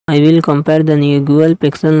I will compare the new Google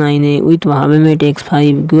Pixel 9a with Huawei Mate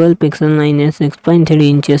X5. Google Pixel 9 has 6.3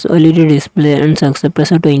 inches OLED display and success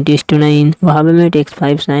ratio 20:9. Huawei Mate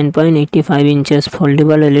X5 9.85 inches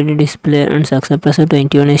foldable OLED display and success ratio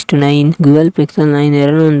 21:9. Google Pixel 9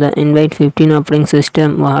 run on the Android 15 operating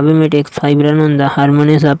system. Huawei Mate X5 run on the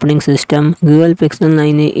Harmonious operating system. Google Pixel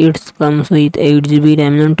 9a it comes with 8GB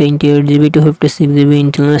RAM and 28GB to 56GB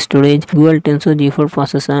internal storage. Google Tensor G4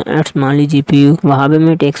 processor adds Mali GPU. Huawei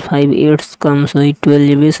Mate X5 it comes with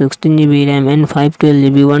 12GB, 16GB RAM and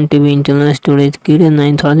 512GB 1TB internal storage. Kirin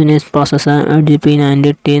 9000S processor at GP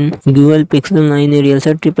 910. Google Pixel 9 real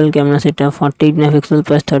set triple camera setup 48 MP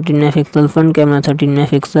plus 13 MP front camera 13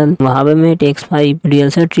 MP. Huawei Mate X5 real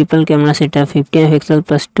set triple camera setup 50 MP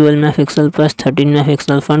plus 12 MP plus 13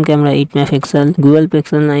 MP front camera 8 MP. Google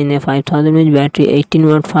Pixel 9 a 5000 mAh battery 18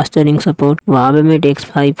 watt fast charging support. Huawei Mate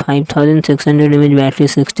X5 5600 mAh battery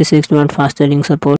 66 watt fast charging support.